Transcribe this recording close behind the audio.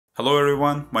Hello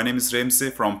everyone, my name is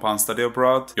Remzi from Pan Study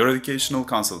Abroad, your educational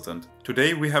consultant.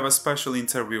 Today we have a special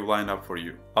interview lined up for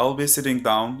you. I'll be sitting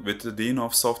down with the Dean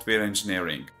of Software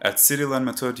Engineering at Kiril and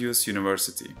Metodiy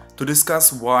University to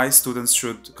discuss why students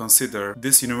should consider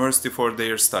this university for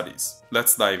their studies.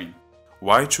 Let's dive in.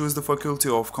 Why choose the Faculty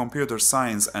of Computer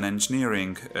Science and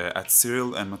Engineering at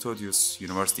Kiril and Metodiy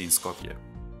University in Skopje?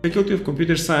 Faculty of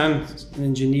Computer Science and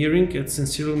Engineering at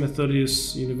Kiril and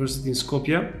Metodiy University in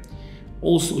Skopje,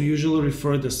 also usually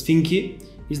referred as FINKI,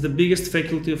 is the biggest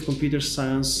faculty of computer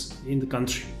science in the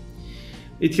country.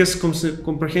 It has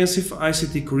comprehensive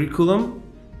ICT curriculum,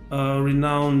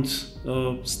 renowned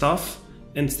staff,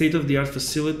 and state-of-the-art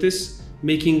facilities,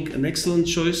 making an excellent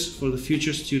choice for the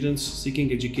future students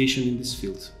seeking education in this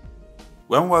field.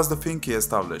 When was the FINKI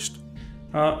established?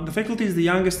 The faculty is the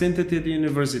youngest entity at the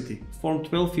university, formed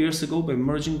 12 years ago by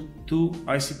merging two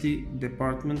ICT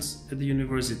departments at the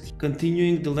university,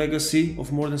 continuing the legacy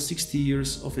of more than 60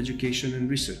 years of education and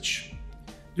research.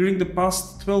 During the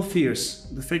past 12 years,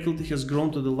 the faculty has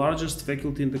grown to the largest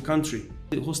faculty in the country,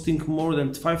 hosting more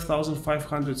than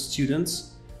 5,500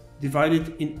 students,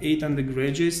 divided in 8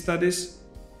 undergraduate studies,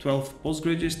 12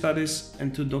 postgraduate studies,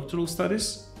 and 2 doctoral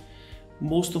studies,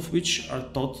 most of which are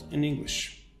taught in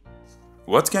English.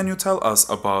 What can you tell us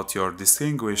about your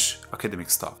distinguished academic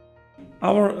staff?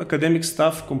 Our academic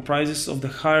staff comprises of the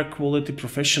higher quality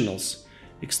professionals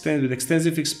with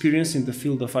extensive experience in the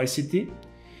field of ICT.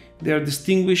 They are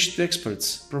distinguished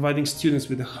experts, providing students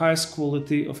with the highest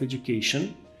quality of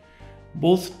education,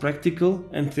 both practical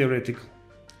and theoretical.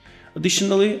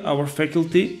 Additionally, our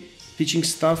faculty teaching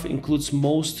staff includes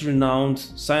most renowned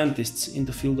scientists in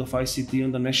the field of ICT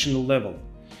on the national level,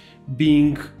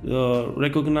 being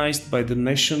recognized by the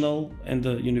national and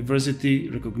the university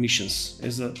recognitions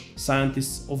as the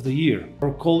Scientists of the Year.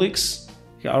 Our colleagues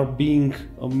are being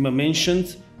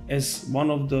mentioned as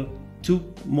one of the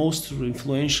 2 most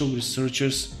influential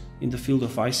researchers in the field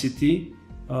of ICT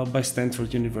by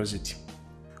Stanford University.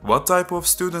 What type of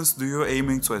students do you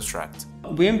aiming to attract?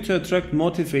 We aim to attract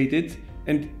motivated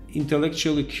and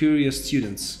intellectually curious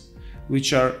students,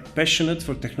 which are passionate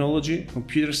for technology,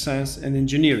 computer science and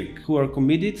engineering, who are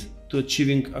committed to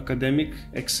achieving academic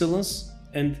excellence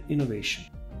and innovation.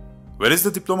 Where is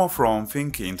the diploma from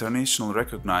FINKI internationally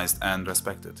recognized and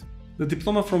respected? The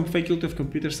diploma from Faculty of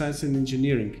Computer Science and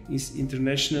Engineering is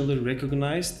internationally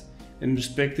recognized and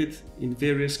respected in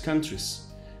various countries,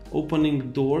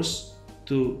 opening doors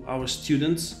to our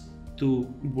students to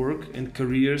work and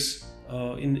careers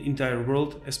in the entire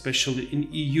world, especially in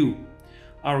EU.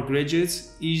 Our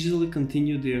graduates easily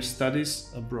continue their studies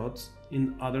abroad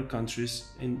in other countries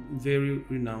in very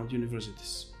renowned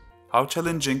universities. How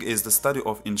challenging is the study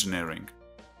of engineering?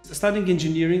 Studying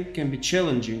engineering can be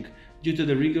challenging due to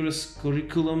the rigorous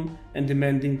curriculum and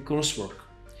demanding coursework.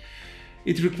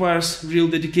 It requires real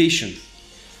dedication.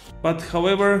 But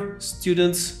however,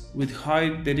 students with high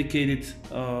dedicated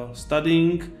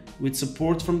studying with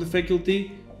support from the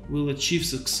faculty will achieve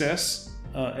success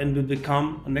and will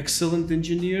become an excellent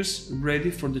engineers ready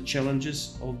for the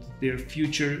challenges of their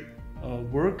future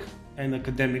work and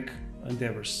academic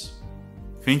endeavors.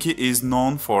 FINKI is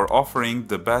known for offering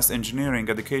the best engineering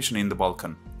education in the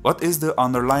Balkan. What is the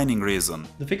underlying reason?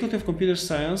 The Faculty of Computer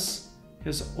Science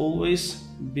has always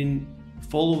been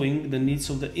following the needs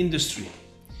of the industry,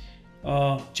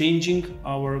 changing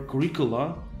our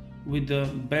curricula with the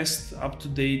best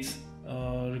up-to-date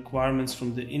requirements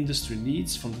from the industry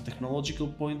needs, from the technological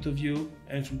point of view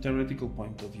and from theoretical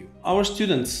point of view. Our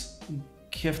students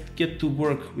get to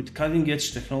work with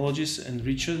cutting-edge technologies and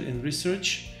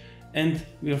research, and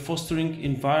we are fostering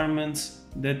environments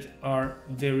that are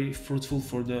very fruitful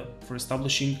for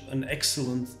establishing an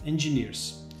excellent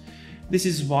engineers. This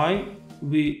is why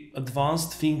we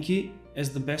advanced FINKI as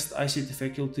the best ICT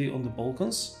faculty on the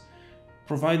Balkans,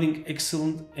 providing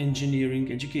excellent engineering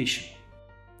education.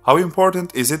 How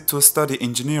important is it to study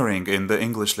engineering in the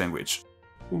English language?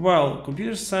 Well,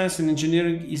 computer science and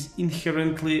engineering is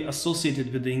inherently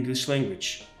associated with the English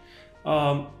language.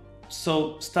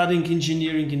 So studying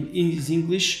engineering in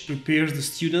English prepares the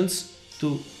students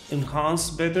to enhance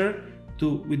better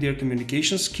with their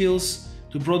communication skills,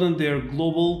 to broaden their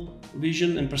global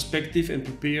vision and perspective, and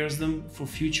prepares them for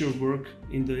future work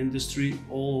in the industry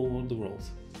all over the world.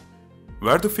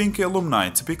 Where do FINKI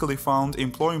alumni typically find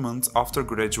employment after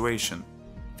graduation?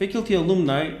 Faculty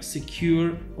alumni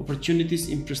secure opportunities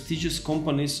in prestigious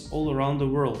companies all around the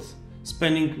world,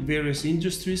 spanning various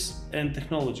industries and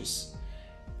technologies,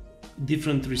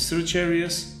 different research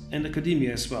areas and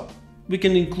academia as well. We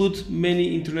can include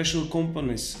many international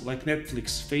companies like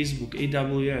Netflix, Facebook,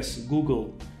 AWS,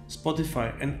 Google,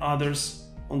 Spotify and others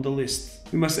on the list.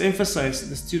 We must emphasize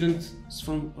the students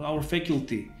from our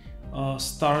faculty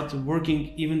start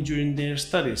working even during their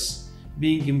studies,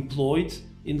 being employed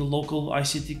in the local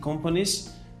ICT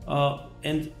companies,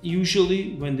 and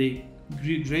usually when they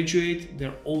graduate,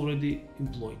 they're already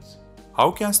employed.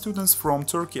 How can students from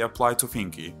Turkey apply to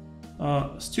Finki?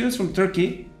 Students from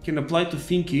Turkey can apply to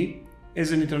Finki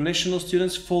as an international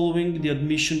students following the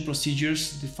admission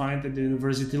procedures defined at the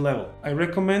university level. I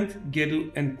recommend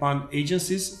GEDU and PAN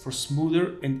agencies for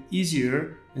smoother and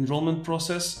easier enrollment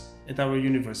process at our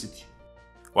university.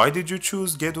 Why did you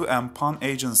choose GEDU and PAN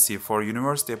agency for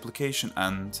university application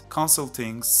and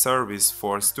consulting service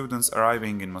for students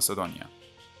arriving in Macedonia?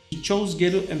 We chose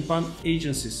GEDU and PAN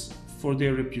agencies for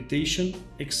their reputation,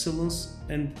 excellence,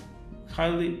 and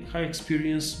high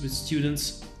experience with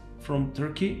students from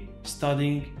Turkey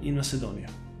studying in Macedonia.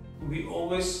 We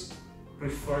always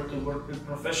prefer to work with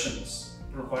professionals,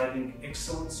 providing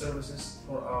excellent services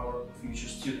for our future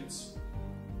students.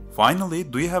 Finally,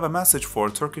 do you have a message for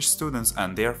Turkish students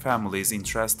and their families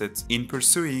interested in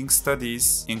pursuing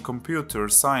studies in computer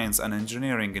science and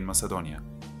engineering in Macedonia?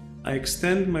 I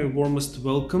extend my warmest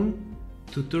welcome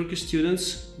to Turkish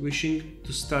students wishing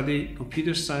to study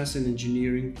computer science and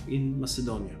engineering in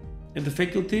Macedonia. At the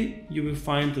faculty, you will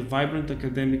find a vibrant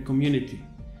academic community,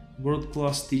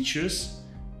 world-class teachers,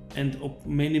 and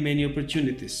many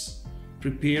opportunities,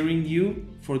 preparing you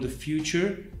for the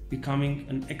future, becoming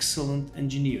an excellent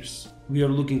engineers. We are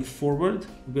looking forward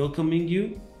welcoming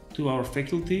you to our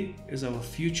faculty as our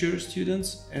future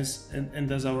students and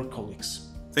as our colleagues.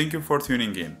 Thank you for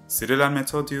tuning in. Kiril and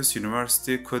Metodiy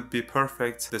University could be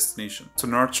perfect destination to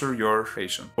nurture your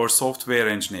passion for software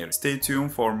engineering. Stay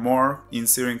tuned for more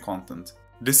inspiring content.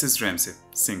 This is Remzi,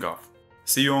 signing off.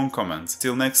 See you on comment.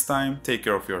 Till next time, take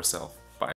care of yourself.